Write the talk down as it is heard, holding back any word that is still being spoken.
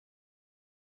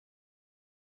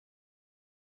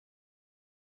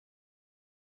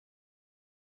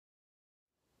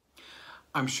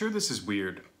I'm sure this is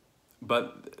weird,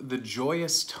 but the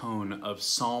joyous tone of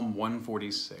Psalm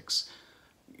 146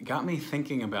 got me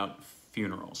thinking about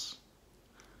funerals.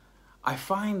 I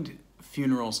find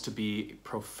funerals to be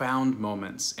profound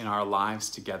moments in our lives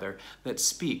together that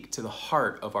speak to the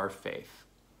heart of our faith.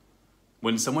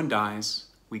 When someone dies,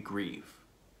 we grieve.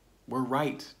 We're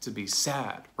right to be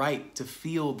sad, right to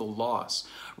feel the loss,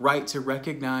 right to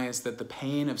recognize that the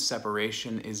pain of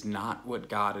separation is not what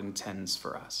God intends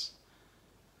for us.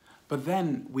 But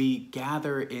then we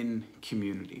gather in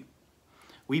community.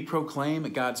 We proclaim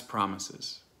God's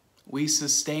promises. We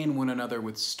sustain one another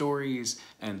with stories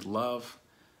and love,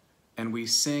 and we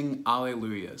sing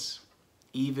Alleluias,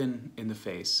 even in the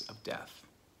face of death.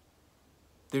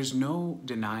 There's no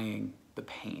denying the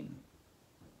pain,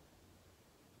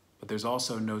 but there's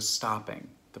also no stopping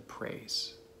the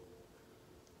praise.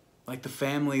 Like the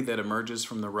family that emerges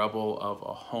from the rubble of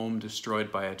a home destroyed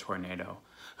by a tornado,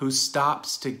 who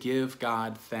stops to give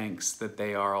God thanks that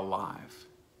they are alive.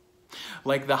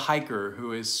 Like the hiker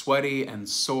who is sweaty and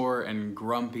sore and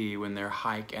grumpy when their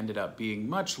hike ended up being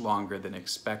much longer than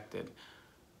expected,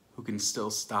 who can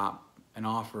still stop and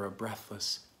offer a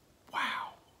breathless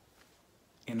wow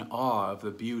in awe of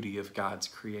the beauty of God's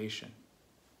creation.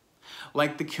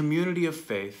 Like the community of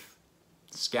faith,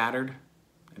 scattered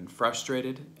and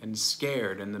frustrated and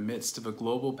scared in the midst of a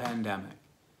global pandemic,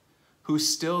 who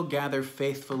still gather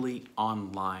faithfully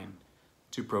online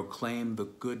to proclaim the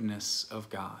goodness of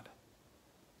God.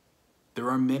 There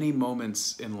are many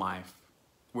moments in life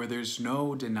where there's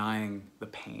no denying the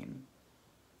pain,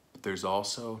 but there's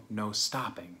also no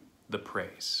stopping the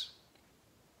praise.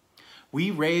 We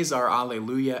raise our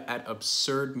Alleluia at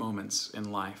absurd moments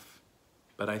in life,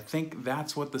 but I think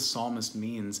that's what the psalmist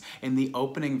means in the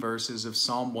opening verses of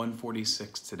Psalm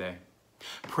 146 today.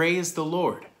 Praise the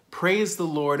Lord,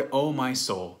 O my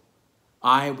soul.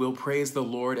 I will praise the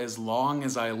Lord as long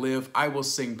as I live. I will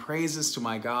sing praises to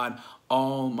my God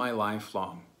all my life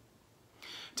long.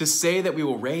 To say that we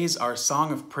will raise our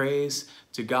song of praise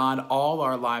to God all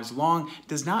our lives long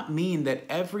does not mean that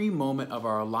every moment of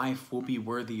our life will be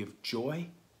worthy of joy,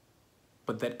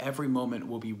 but that every moment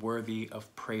will be worthy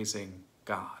of praising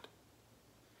God.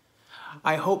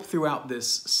 I hope throughout this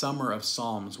summer of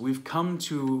Psalms, we've come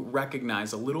to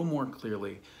recognize a little more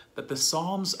clearly that the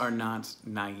Psalms are not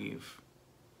naive.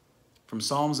 From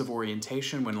Psalms of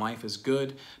orientation when life is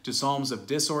good, to Psalms of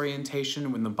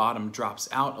disorientation when the bottom drops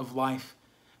out of life,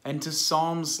 and to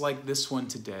Psalms like this one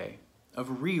today,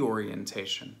 of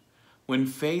reorientation, when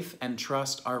faith and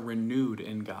trust are renewed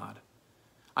in God.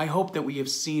 I hope that we have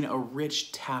seen a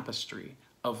rich tapestry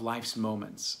of life's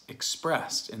moments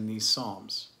expressed in these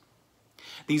Psalms.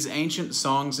 These ancient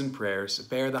songs and prayers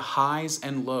bear the highs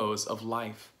and lows of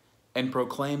life and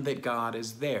proclaim that God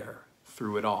is there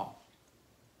through it all.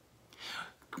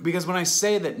 Because when I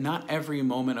say that not every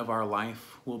moment of our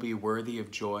life will be worthy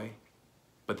of joy,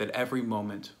 but that every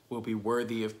moment will be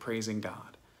worthy of praising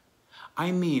God,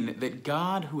 I mean that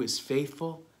God who is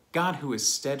faithful, God who is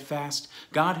steadfast,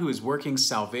 God who is working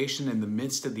salvation in the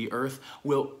midst of the earth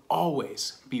will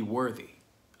always be worthy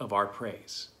of our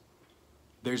praise.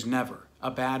 There's never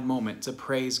a bad moment to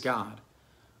praise God,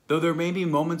 though there may be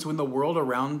moments when the world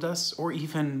around us, or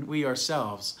even we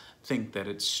ourselves, think that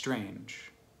it's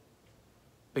strange.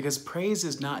 Because praise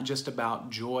is not just about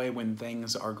joy when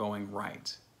things are going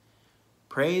right.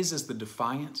 Praise is the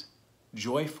defiant,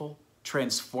 joyful,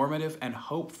 transformative, and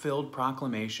hope-filled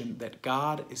proclamation that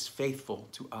God is faithful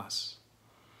to us.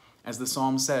 As the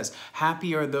psalm says,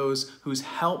 happy are those whose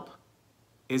help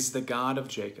is the God of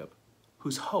Jacob,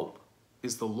 whose hope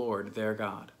is the Lord their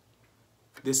God.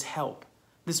 This help,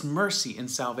 this mercy and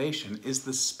salvation is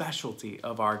the specialty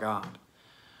of our God.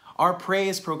 Our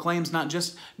praise proclaims not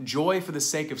just joy for the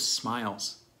sake of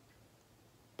smiles,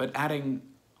 but adding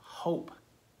hope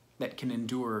that can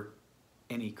endure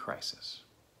any crisis.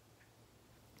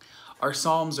 Our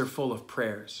psalms are full of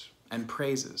prayers and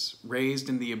praises raised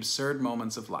in the absurd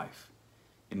moments of life,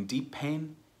 in deep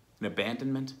pain, in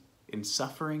abandonment, in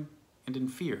suffering, and in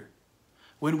fear,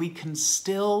 when we can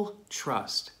still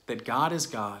trust that God is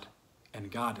God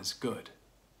and God is good.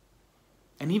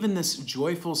 And even this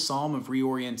joyful psalm of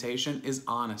reorientation is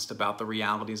honest about the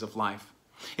realities of life.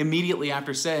 Immediately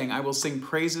after saying, I will sing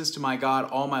praises to my God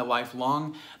all my life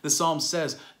long, the psalm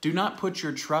says, do not put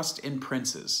your trust in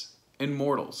princes, in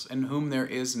mortals, in whom there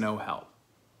is no help.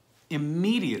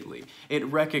 Immediately, it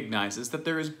recognizes that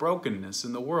there is brokenness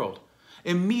in the world.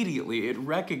 Immediately, it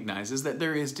recognizes that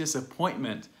there is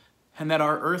disappointment and that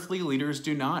our earthly leaders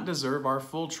do not deserve our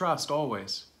full trust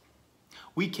always.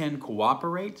 We can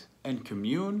cooperate and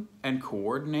commune and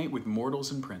coordinate with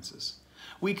mortals and princes,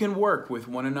 We can work with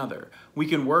one another. We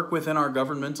can work within our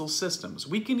governmental systems.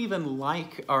 We can even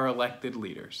like our elected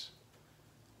leaders.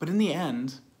 But in the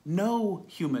end, no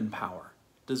human power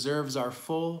deserves our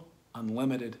full,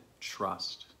 unlimited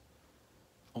trust.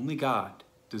 Only God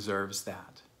deserves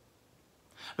that.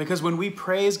 Because when we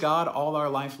praise God all our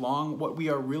life long, what we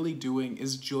are really doing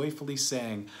is joyfully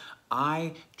saying,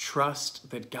 I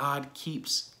trust that God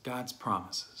keeps God's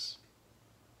promises.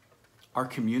 Our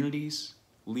communities,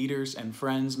 leaders, and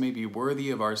friends may be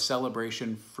worthy of our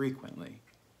celebration frequently,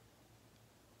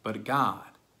 but God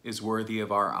is worthy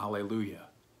of our Alleluia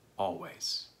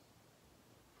always.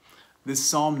 This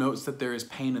psalm notes that there is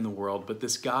pain in the world, but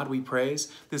this God we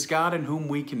praise, this God in whom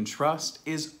we can trust,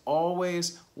 is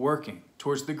always working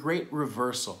towards the great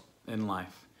reversal in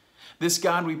life. This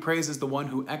God we praise is the one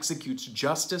who executes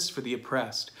justice for the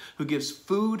oppressed, who gives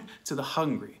food to the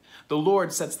hungry. The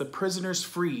Lord sets the prisoners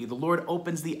free. The Lord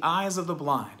opens the eyes of the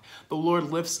blind. The Lord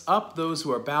lifts up those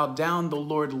who are bowed down. The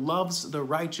Lord loves the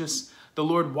righteous. The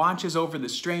Lord watches over the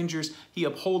strangers. He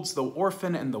upholds the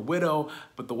orphan and the widow,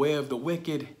 but the way of the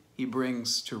wicked he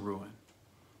brings to ruin.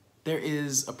 There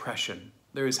is oppression.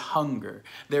 There is hunger.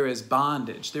 There is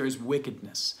bondage. There is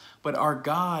wickedness. But our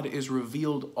God is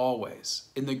revealed always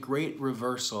in the great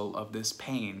reversal of this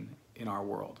pain in our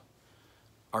world.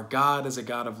 Our God is a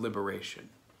God of liberation,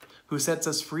 who sets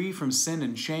us free from sin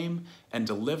and shame and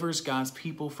delivers God's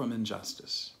people from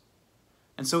injustice.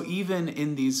 And so even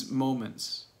in these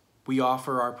moments, we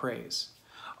offer our praise,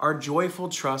 our joyful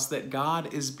trust that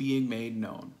God is being made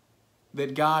known,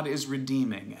 that God is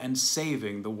redeeming and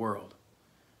saving the world.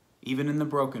 Even in the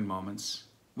broken moments,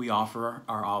 we offer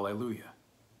our Alleluia.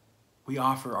 We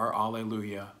offer our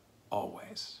Alleluia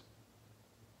always.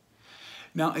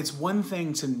 Now, it's one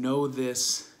thing to know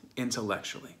this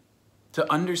intellectually, to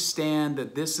understand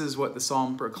that this is what the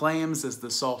psalm proclaims as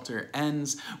the Psalter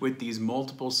ends with these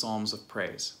multiple psalms of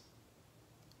praise.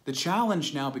 The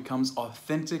challenge now becomes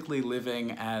authentically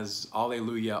living as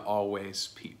Alleluia always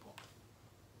people.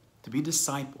 To be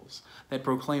disciples that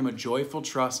proclaim a joyful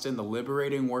trust in the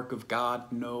liberating work of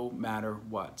God no matter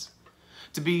what.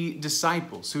 To be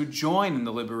disciples who join in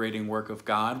the liberating work of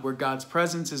God where God's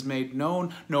presence is made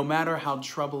known no matter how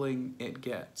troubling it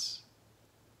gets.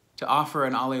 To offer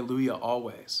an Alleluia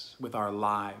always with our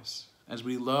lives as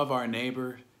we love our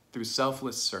neighbor through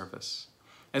selfless service,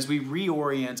 as we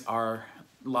reorient our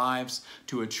lives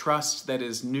to a trust that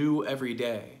is new every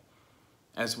day,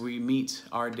 as we meet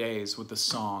our days with a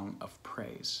song of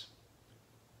praise.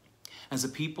 As a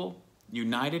people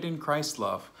united in Christ's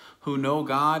love, who know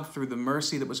God through the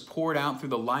mercy that was poured out through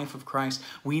the life of Christ,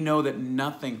 we know that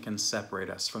nothing can separate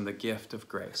us from the gift of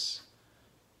grace.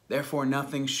 Therefore,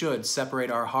 nothing should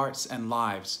separate our hearts and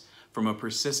lives from a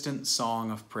persistent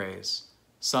song of praise,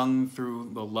 sung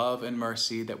through the love and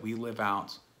mercy that we live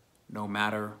out no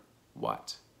matter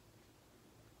what.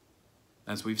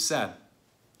 As we've said,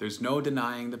 there's no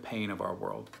denying the pain of our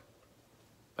world,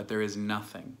 but there is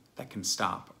nothing that can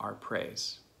stop our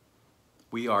praise.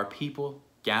 We are people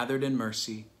gathered in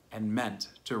mercy and meant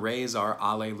to raise our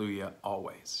Alleluia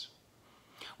always.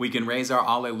 We can raise our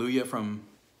Alleluia from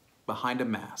behind a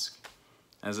mask,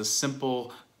 as a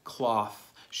simple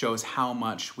cloth shows how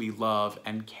much we love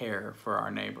and care for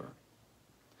our neighbor.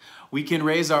 We can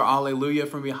raise our Alleluia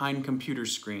from behind computer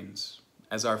screens,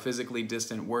 as our physically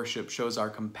distant worship shows our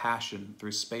compassion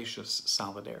through spacious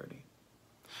solidarity.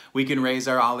 We can raise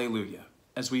our Alleluia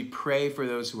as we pray for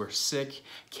those who are sick,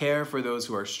 care for those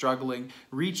who are struggling,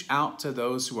 reach out to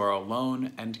those who are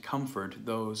alone, and comfort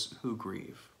those who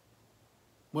grieve.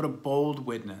 What a bold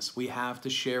witness we have to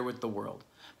share with the world,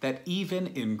 that even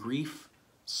in grief,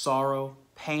 sorrow,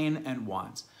 pain, and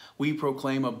want, we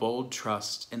proclaim a bold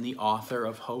trust in the author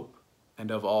of hope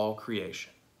and of all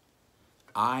creation.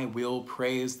 I will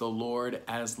praise the Lord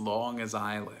as long as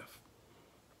I live.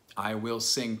 I will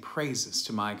sing praises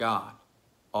to my God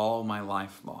all my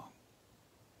life long.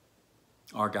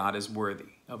 Our God is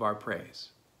worthy of our praise.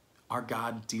 Our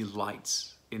God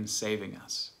delights in saving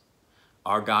us.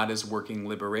 Our God is working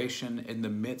liberation in the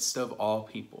midst of all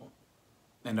people.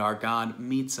 And our God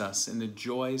meets us in the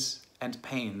joys and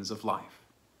pains of life.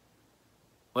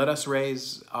 Let us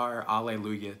raise our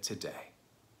Alleluia today,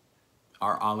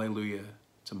 our Alleluia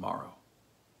tomorrow,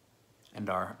 and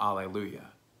our Alleluia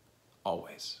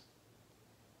always.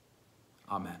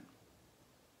 Amen.